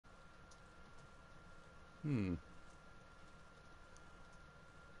How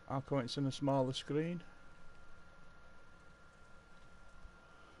come it's in a smaller screen?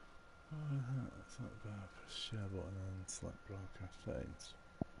 Select bar, press share button and select broadcast settings.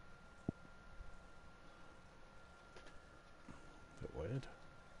 Bit weird.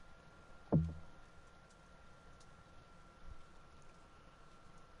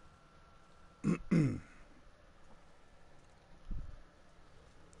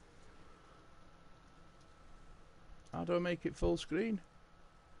 How do I make it full screen?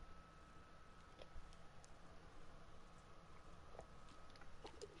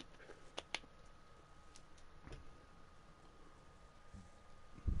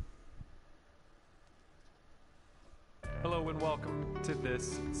 Hello and welcome to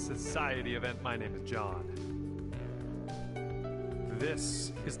this society event. My name is John.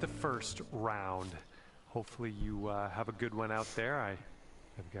 This is the first round. Hopefully you have a good one out there. I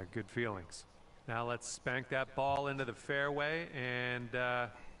have got good feelings. Now let's spank that ball into the fairway and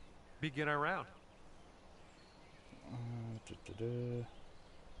begin our round.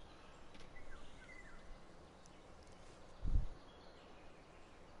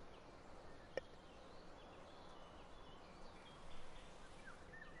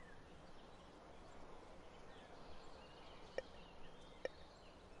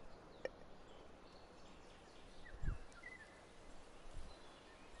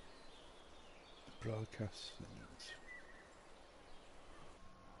 Broadcast settings.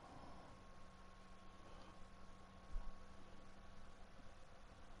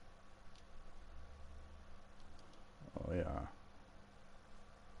 Oh yeah.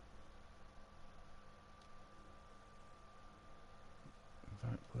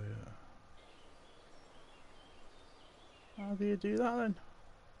 Invite player. How do you do that then?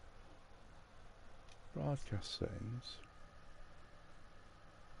 Broadcast settings.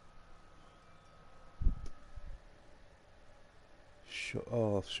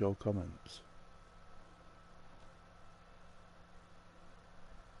 Show comments.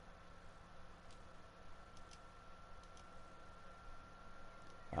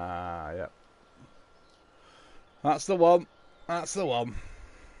 Ah, yep. That's the one. That's the one.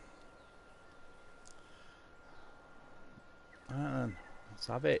 Right then, let's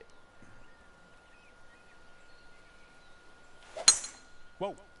have it.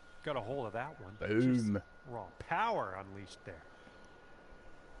 Whoa, got a hold of that one. Boom. Jeez, raw power unleashed there.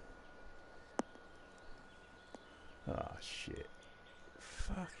 Oh shit.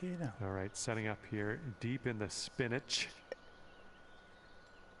 Fucking hell. All right, setting up here deep in the spinach.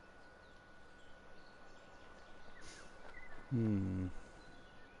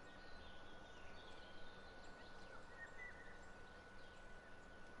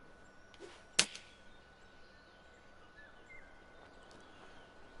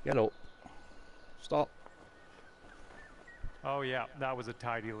 Get up. Stop. Oh yeah, that was a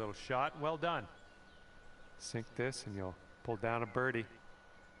tidy little shot. Well done. Sink this and you'll pull down a birdie.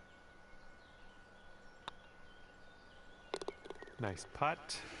 Nice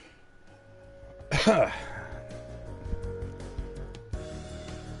putt. And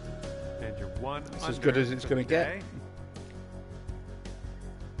you're one It's under as good as it's for going the to get. day.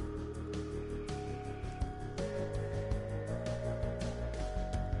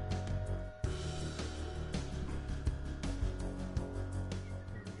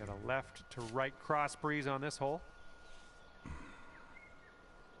 And we got a left to right cross breeze on this hole.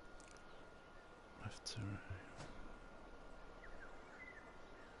 Left to right.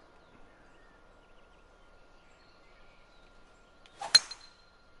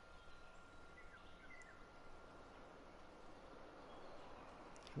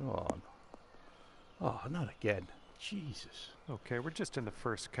 Come on. Oh, not again. Jesus. Okay, we're just in the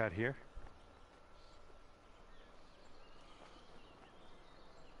first cut here.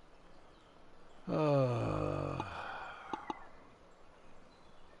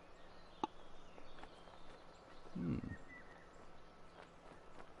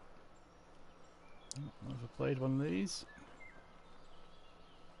 Never played one of these.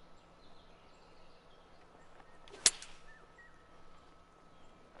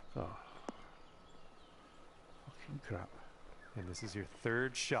 Oh. Fucking crap. And this is your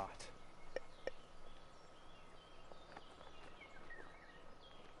third shot.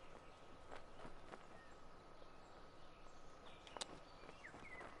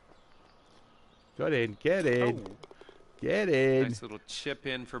 Get in, get in, Oh. get in. Nice little chip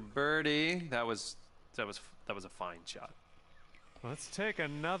in for birdie. That was a fine shot. Let's take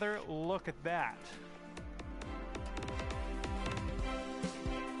another look at that.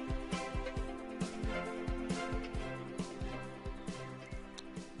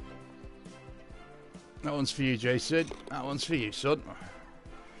 That one's for you, Jason. That one's for you, son.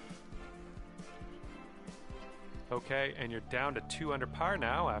 Okay, and you're down to 2 under par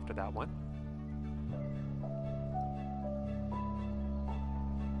now after that one.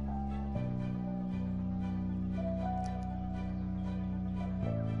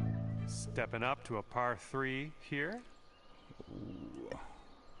 Stepping up to a par 3 here. Ooh.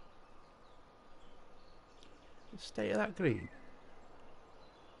 The state of that green.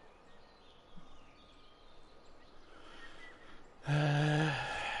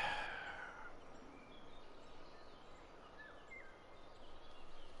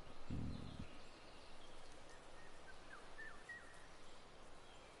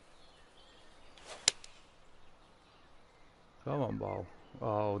 Come on, ball.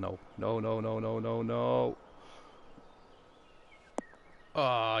 Oh, no. No, no, no, no, no, no.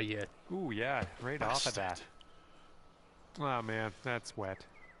 Oh, yeah. Ooh, yeah, right off of that. Oh, man, that's wet.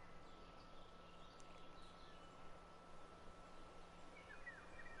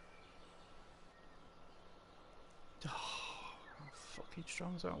 Oh, how fucking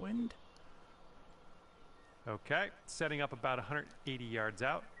strong's that wind? Okay, setting up about 180 yards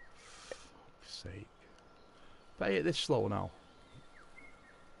out. Fuck's sake. Play it this slow now.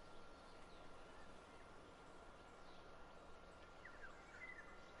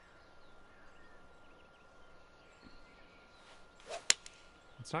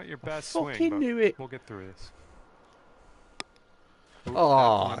 It's not your best fucking swing, but knew it. we'll get through this. Ooh,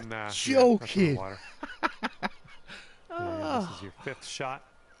 Oh, that one, joking. Yeah, this is your 5th shot.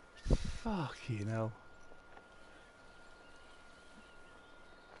 Fucking hell.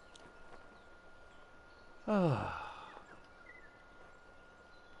 Oh.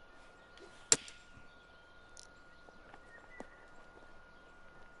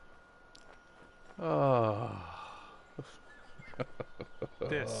 Oh.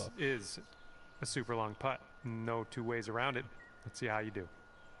 This is a super long putt. No two ways around it. Let's see how you do.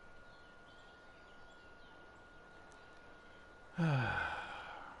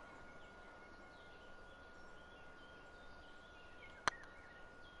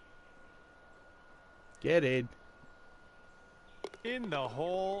 Get in. In the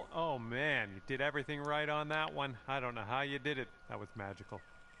hole. Oh, man. You did everything right on that one. I don't know how you did it. That was magical.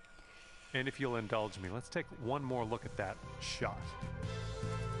 And if you'll indulge me, let's take one more look at that shot.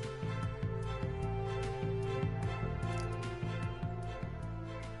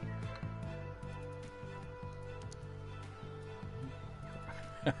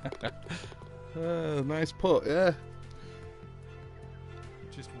 Nice putt, yeah.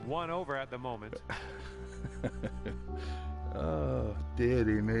 Just one over at the moment. Oh,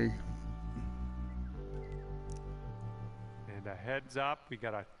 dearie me. And a heads up. We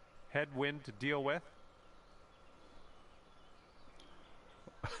got a headwind to deal with.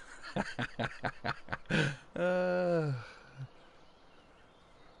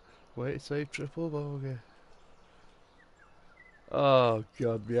 Wait, save triple bogey. Oh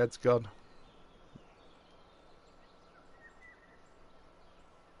god, my head's gone.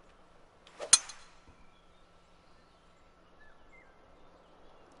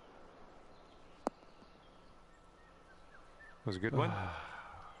 Was a good one.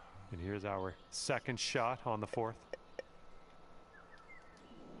 And here's our 2nd shot on the 4th.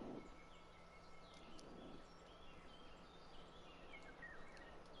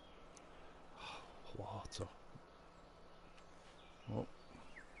 Water. Oh.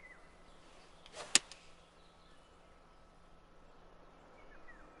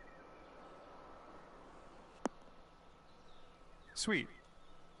 Sweet.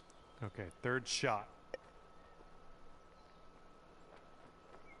 Okay, 3rd shot.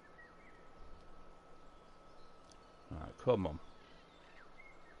 Alright, come on.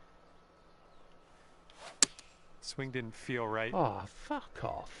 Swing didn't feel right. Oh, fuck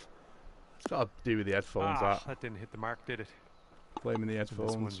off. It's got to do with the headphones, that. That didn't hit the mark, did it? Blaming the So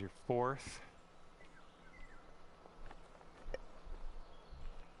headphones. this one's your 4th.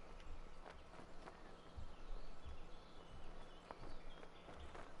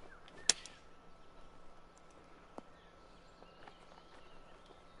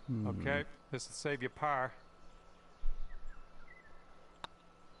 Okay, this will save you par.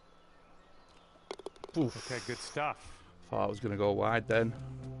 Oof. Okay, good stuff. Thought I was going to go wide then.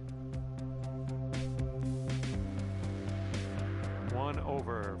 1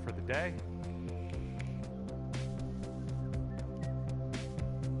 over for the day.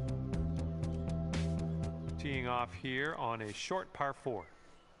 Teeing off here on a short par 4.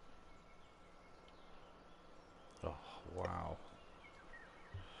 Oh, wow.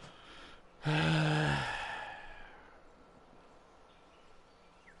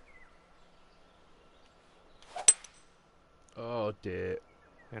 Oh dear.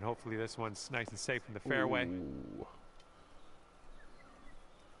 And hopefully this one's nice and safe in the fairway. Ooh.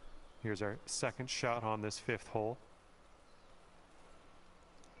 Here's our second shot on this 5th hole.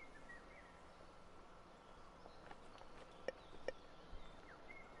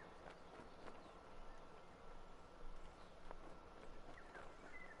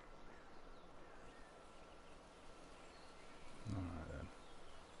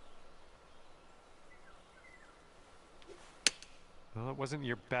 Well, it wasn't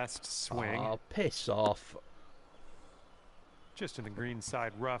your best swing. Oh, piss off. Just in the green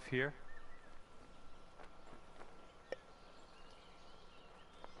side rough here.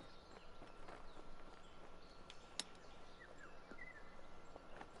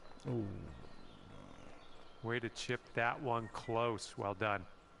 Ooh. Way to chip that one close. Well done.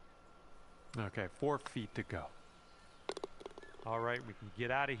 Okay, 4 feet to go. All right, we can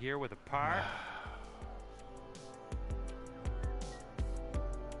get out of here with a par.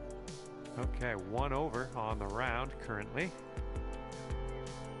 Okay, 1 over on the round currently.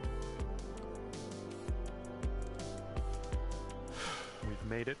 We've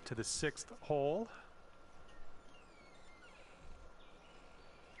made it to the 6th hole.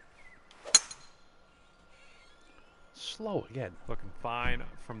 Slow again. Looking fine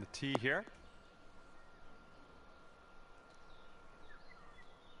from the tee here.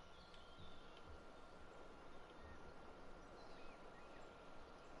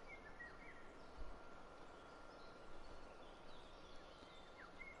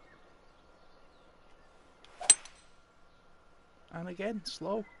 And again,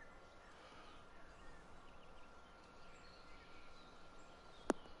 slow.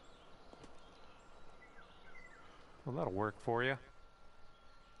 Well, that'll work for you.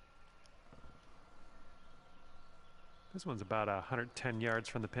 This one's about 110 yards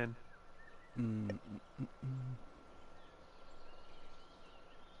from the pin.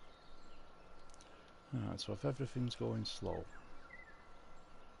 Alright, so if everything's going slow.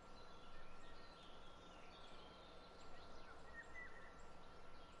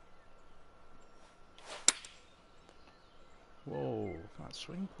 Whoa, that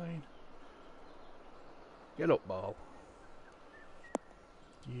swing plane. Get up, ball.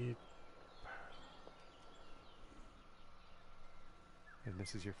 Yeah. And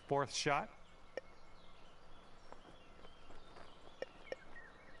this is your 4th shot.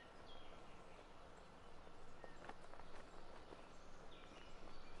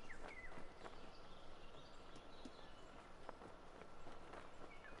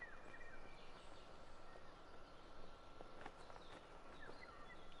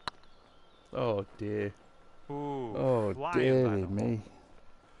 Oh dear. Ooh, Oh flying by dearie the me. hole.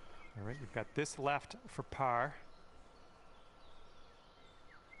 All right, you've got this left for par.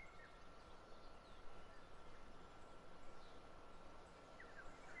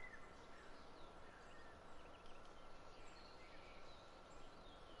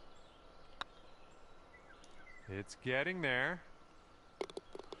 It's getting there.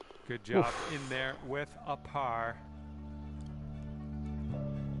 Good job in there with a par.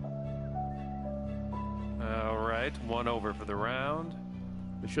 All right, 1 over for the round.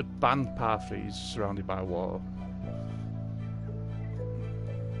 They should ban par threes surrounded by water.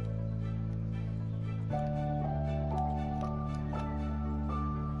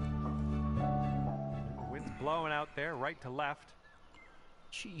 The wind's blowing out there, right to left.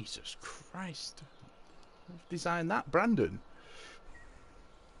 Jesus Christ. Who's designed that, Brandon?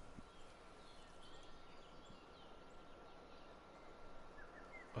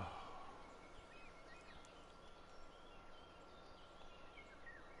 Oh.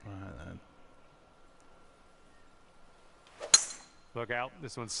 Right then. Look out,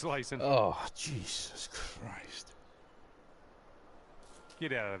 this one's slicing. Oh, Jesus Christ.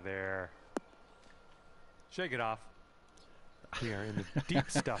 Get out of there. Shake it off. We are in the deep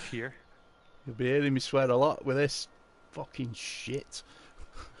stuff here. You'll be hearing me swear a lot with this fucking shit.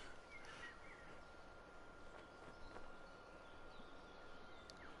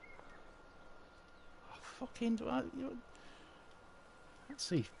 Oh, fucking... Let's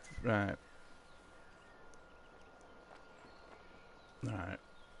see. Right. Right.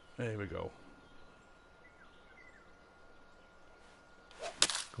 There we go.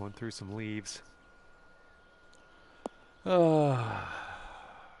 Going through some leaves.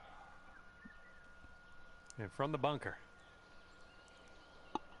 And from the bunker.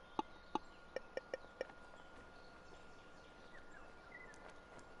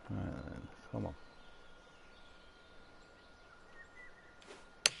 Right then. Come on.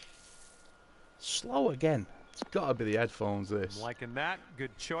 Slow again. It's got to be the headphones, this. I'm liking that.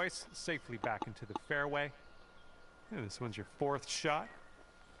 Good choice. Safely back into the fairway. Yeah, this one's your fourth shot.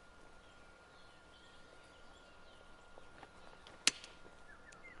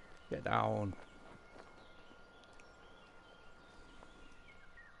 Get down.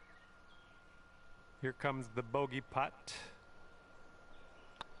 Here comes the bogey putt.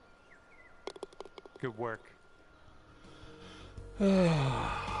 Good work. And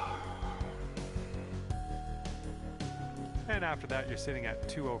after that, you're sitting at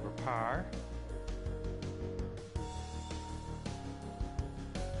 2 over par.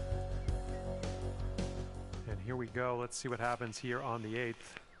 And here we go. Let's see what happens here on the 8th.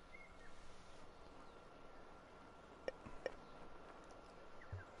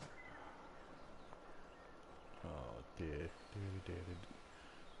 Oh dear.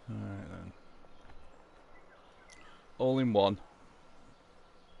 Alright then. All in one.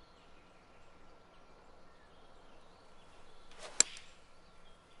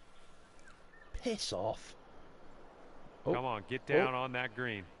 Piss off. Oh. Come on, get down on that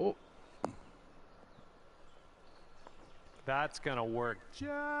green. Oh. That's going to work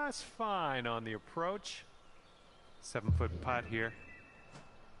just fine on the approach. 7-foot putt here.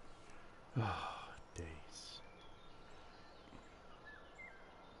 Oh, days.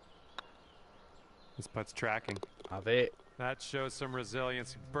 This putt's tracking. Have it. That shows some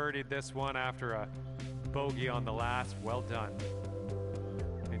resilience. Birdied this one after a bogey on the last. Well done.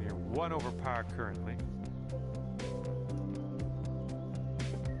 And you're 1 over par currently.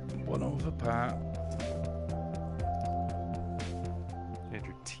 1 over par. And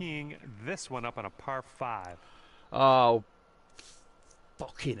you're teeing this one up on a par 5. Oh,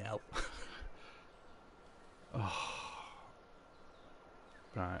 fucking hell. Oh.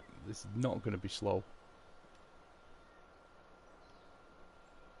 Right, this is not going to be slow.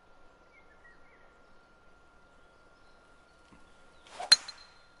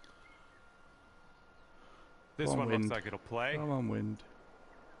 This one looks like it'll play. Come on, wind.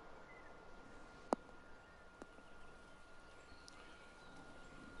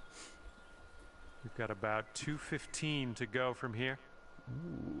 We've got about 2:15 to go from here.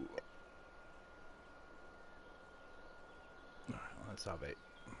 Ooh. Right, let's have it.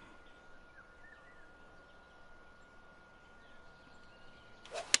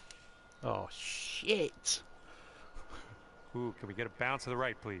 Oh, shit. Ooh, can we get a bounce to the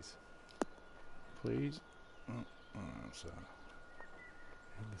right, please? Please. And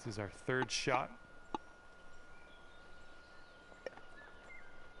this is our 3rd shot.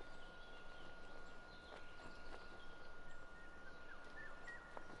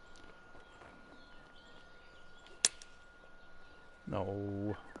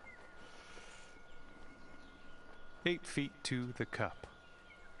 No. 8 feet to the cup.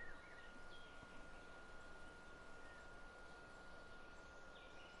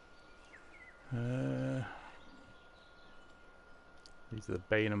 These are the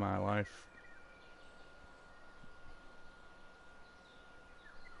bane of my life.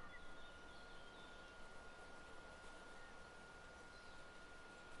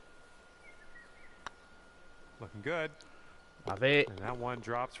 Looking good. Have it. And that one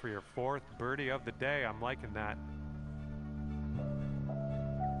drops for your 4th birdie of the day. I'm liking that.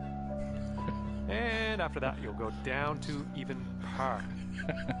 And after that, you'll go down to even par.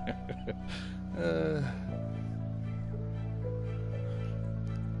 You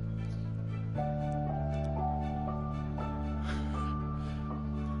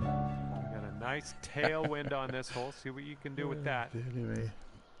got a nice tailwind on this hole. See what you can do with that. Anyway.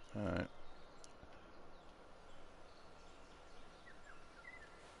 All right.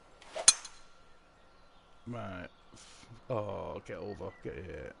 Right. Oh, get over. Get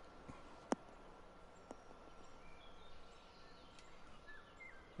here.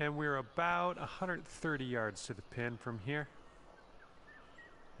 And we're about 130 yards to the pin from here.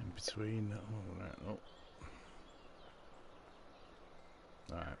 In between. Oh, right. Oh.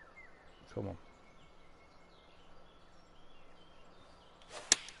 All right. Come on.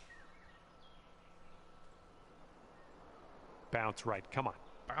 Bounce right. Come on.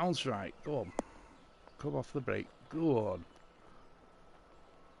 Bounce right. Go on. Come off the break. Go on.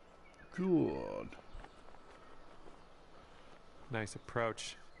 Good. Nice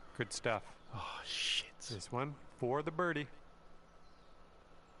approach. Good stuff. Oh, shit. This one for the birdie.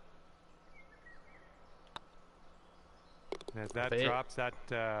 And as that drops, that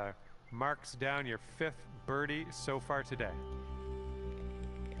marks down your 5th birdie so far today.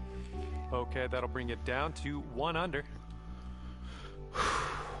 Okay, that'll bring it down to 1 under.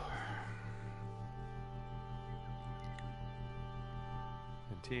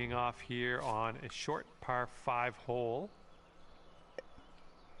 And teeing off here on a short par 5 hole.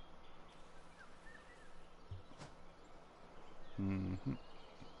 Mm-hmm.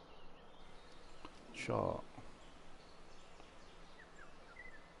 Shot.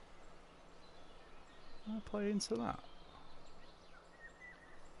 Can I play into that?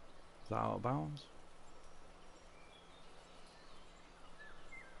 Is that out of bounds?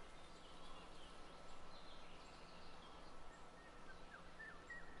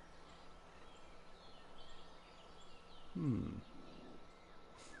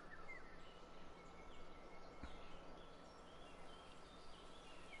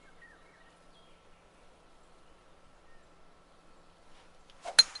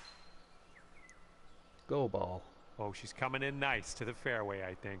 Go ball. Oh, she's coming in nice to the fairway,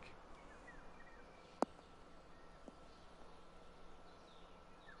 I think.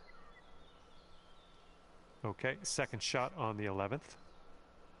 Okay, second shot on the 11th.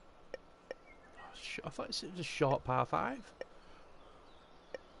 I thought it was a short par 5.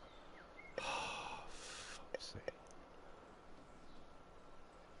 Oh, fuck's sake.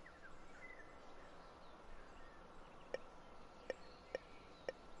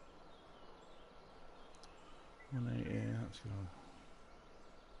 Yeah, that's good.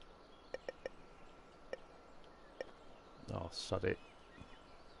 Oh, sod it.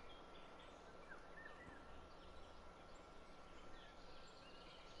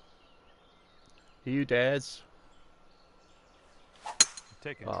 You dares.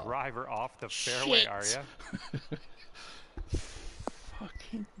 Taking driver off the fairway, are you?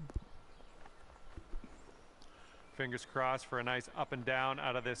 Fucking. Fingers crossed for a nice up and down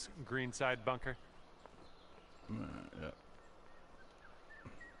out of this greenside bunker. Yeah.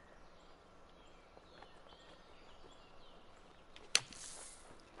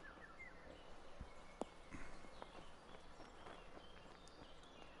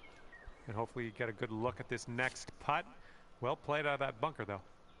 And hopefully you get a good look at this next putt. Well played out of that bunker, though.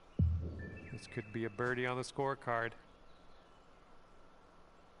 This could be a birdie on the scorecard.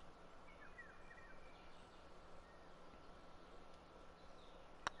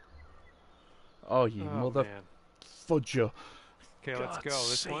 Oh, you mother man. fudger. Okay, let's go.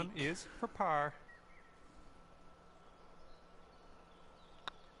 This one is for par.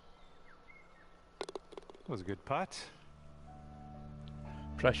 That was a good putt.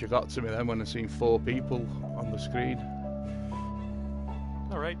 Pressure got to me then when I seen 4 people on the screen.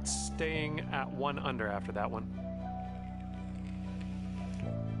 All right, staying at 1 under after that one.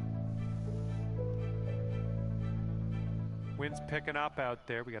 Wind's picking up out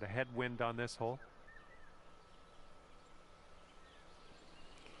there. We got a headwind on this hole.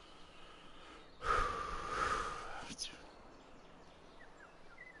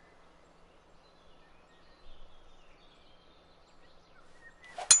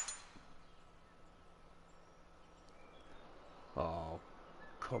 Oh,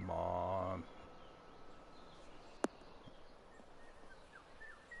 come on.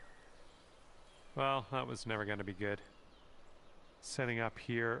 Well, that was never going to be good. Setting up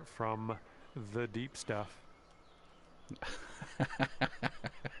here from the deep stuff.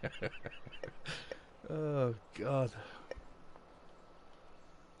 Oh, God.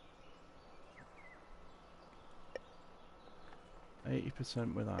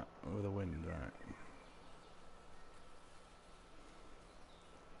 %, with that, with the wind, right?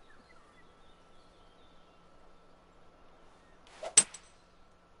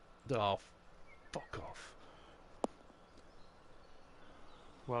 Oh, fuck off.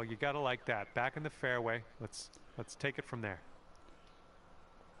 Well, you gotta like that. Back in the fairway. Let's take it from there.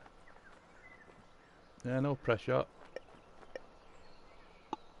 Yeah, no pressure.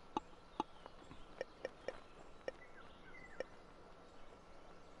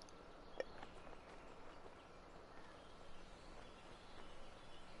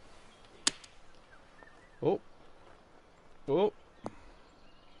 Oh. Oh.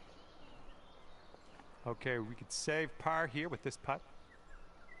 Okay, we could save par here with this putt.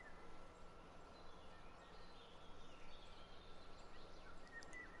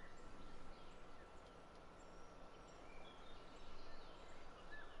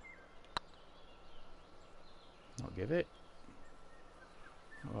 I'll give it.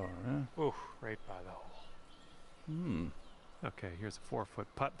 Oh, yeah. Ooh, right by the hole. Okay, here's a 4-foot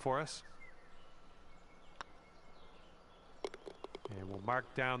putt for us. And we'll mark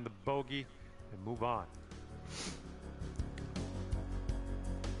down the bogey and move on.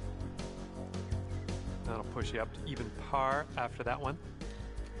 That'll push you up to even par after that one.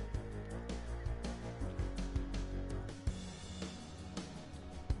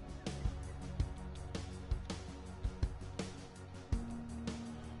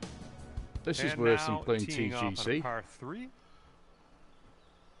 This is And worse than now playing teeing off on a TGC. par 3.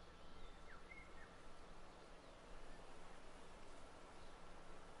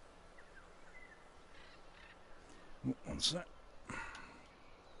 sec.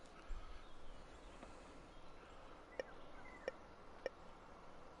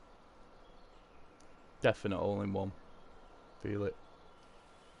 Definite hole in one. Feel it.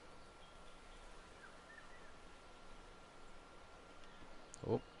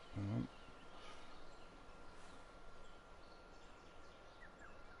 Oh, hang on.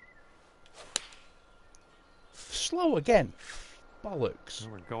 Slow again. Bollocks.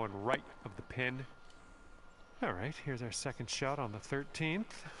 And we're going right of the pin. All right, here's our second shot on the 13th.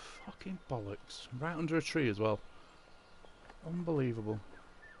 Fucking bollocks. Right under a tree as well. Unbelievable.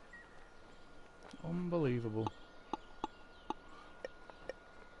 Unbelievable.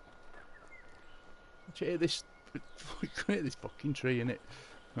 Let's hit this. We can hit this fucking tree, innit?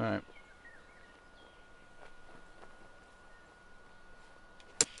 Right.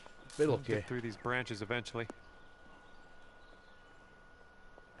 Be We'll lucky. get through these branches eventually.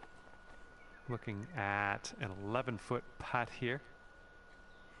 Looking at an 11-foot putt here.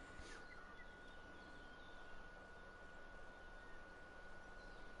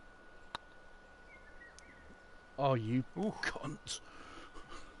 Oh, you cunt.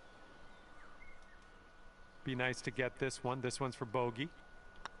 Be nice to get this one. This one's for bogey.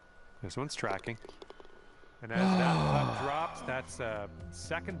 This one's tracking. And as that putt drops, that's a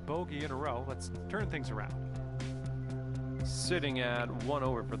second bogey in a row. Let's turn things around. Sitting at 1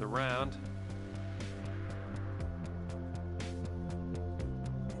 over for the round.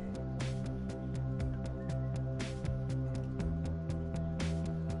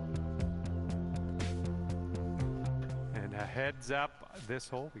 And a heads up this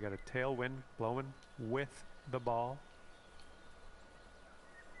hole. We got a tailwind blowing with the ball.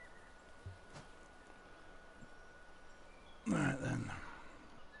 Right then.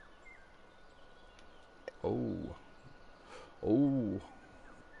 Oh. Oh.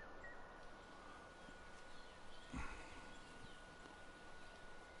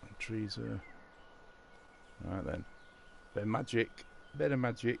 Trees are. Right then. Bit of magic. Bit of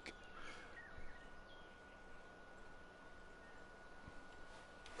magic.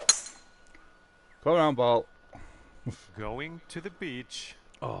 Come on, ball. Going to the beach.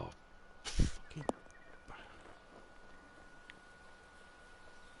 Oh. Fucking.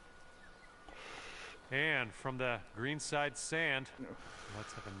 And from the greenside sand,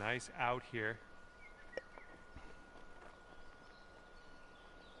 let's have a nice out here.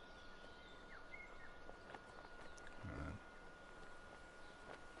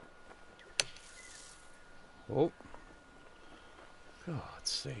 Oh. God's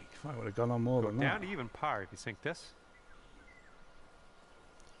sake. If I would have gone on more than Down that. to even par if you sink this.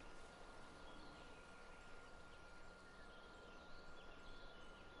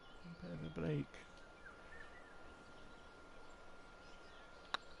 Bit of a break.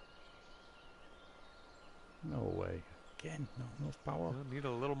 No way. Again, not enough power. We'll need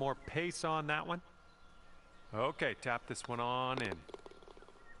a little more pace on that one. Okay, tap this one on in.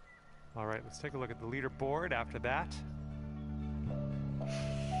 All right, let's take a look at the leaderboard after that.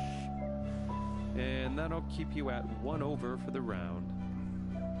 And that'll keep you at 1 over for the round.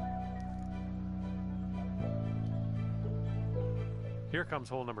 Here comes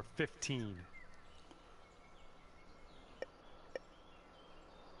hole number 15.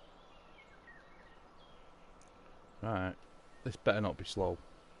 Right. This better not be slow.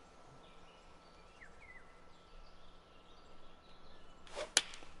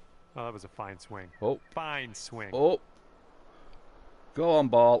 Oh, that was a fine swing. Oh. Fine swing. Oh. Go on,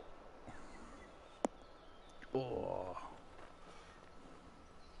 ball. Oh.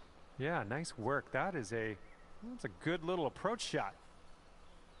 Yeah, nice work. That's a good little approach shot.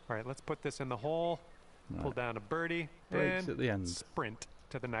 All right, let's put this in the hole. Right. Pull down a birdie. Breaks and at the end. Sprint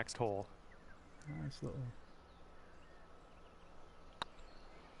to the next hole. Nice little.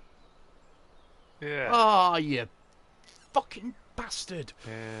 Yeah. Oh, you fucking bastard.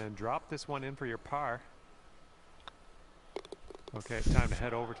 And drop this one in for your par. Okay, time to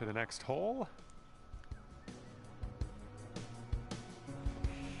head over to the next hole.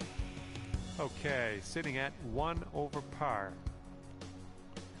 Okay, sitting at 1 over par.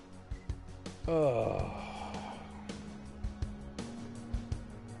 Oh.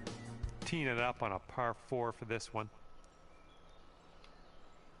 Teeing it up on a par 4 for this one.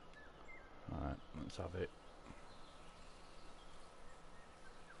 Alright, let's have it.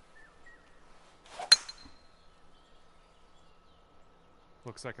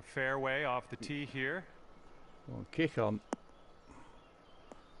 Looks like a fairway off the tee here. Go on, kick on.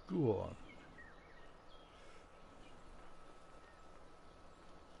 Go on.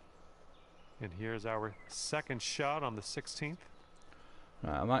 And here's our second shot on the 16th.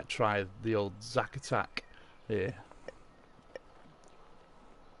 Right, I might try the old Zack attack here.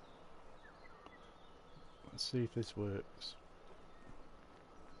 Let's see if this works.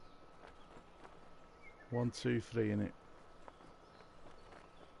 1, 2, 3 in it.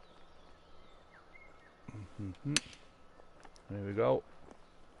 There we go.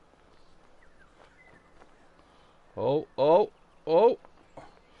 Oh, oh, oh.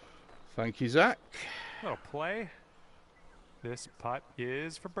 Thank you, Zach. Little play. This putt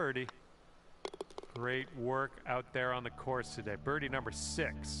is for birdie. Great work out there on the course today. Birdie number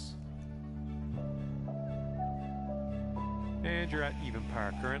 6. And you're at even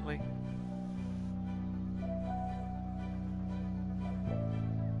par currently.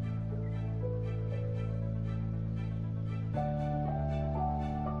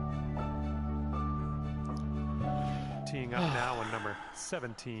 Teeing up now on number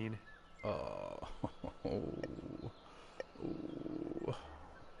 17. Oh. Oh.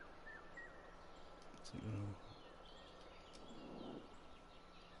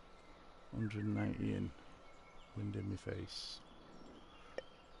 190 in. Wind in my face.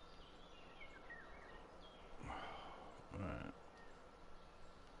 Right.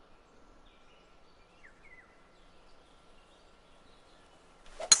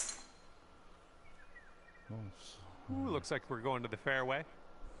 Ooh, looks like we're going to the fairway.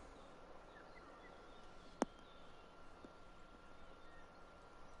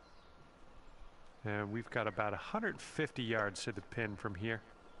 And we've got about 150 yards to the pin from here.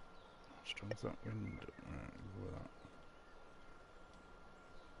 Strong's that wind. Right, go with that.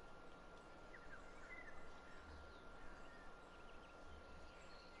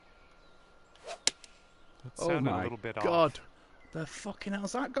 That Oh sounded my a little bit God! off. The fucking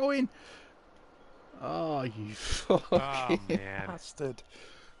hell's that going? Oh, you fucking man. bastard!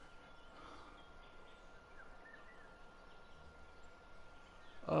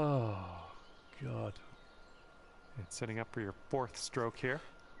 Oh God! And setting up for your 4th stroke here.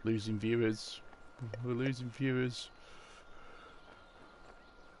 Losing viewers. We're losing viewers.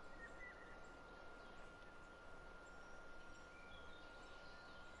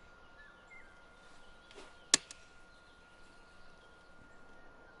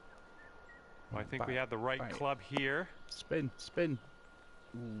 Well, I think we have the right club here. Spin, spin.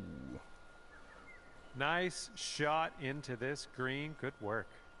 Ooh. Nice shot into this green. Good work.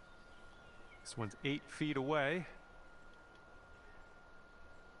 This one's 8 feet away.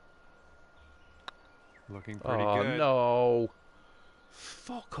 Looking pretty good. Oh no!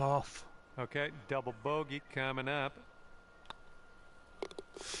 Fuck off! Okay, double bogey coming up.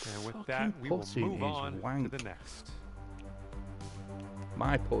 And with that, we will move on to the next.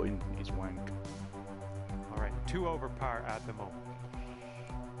 My point is wank. All right, 2 over par at the moment.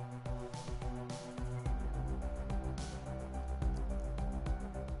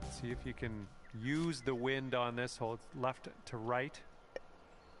 See if you can use the wind on this hole. It's left to right.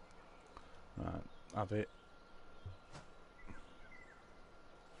 Right, have it.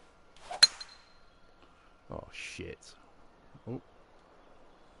 Oh shit. Oh.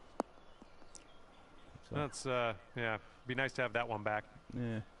 That's yeah, be nice to have that one back.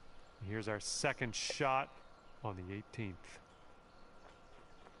 Yeah. Here's our 2nd shot on the 18th.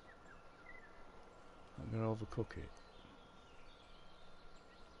 I'm gonna overcook it.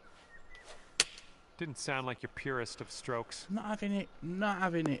 Didn't sound like your purest of strokes. Not having it. Not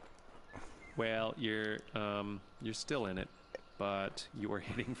having it. Well, you're still in it, but you are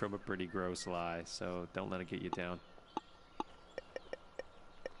hitting from a pretty gross lie, so don't let it get you down.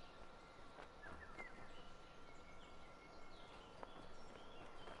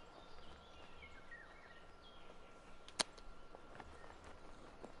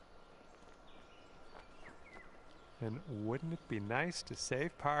 And wouldn't it be nice to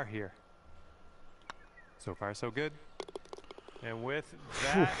save par here? So far, so good. And with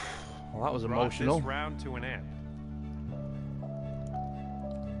that, Well, that was brought emotional. this round to an end.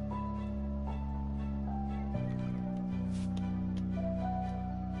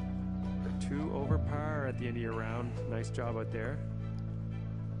 Two over par at the end of your round. Nice job out there.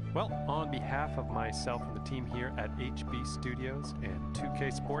 Well, on behalf of myself and the team here at HB Studios and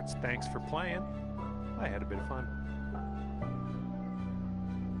 2K Sports, thanks for playing. I had a bit of fun.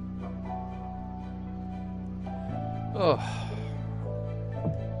 Oh.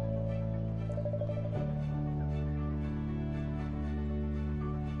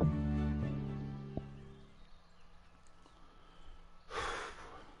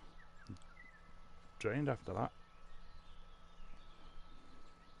 Drained after that.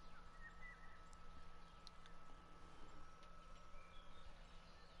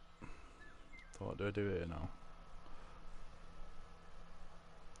 What do I do here now?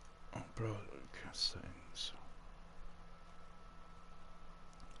 Oh, broadcast settings.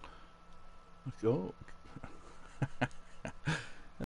 Go.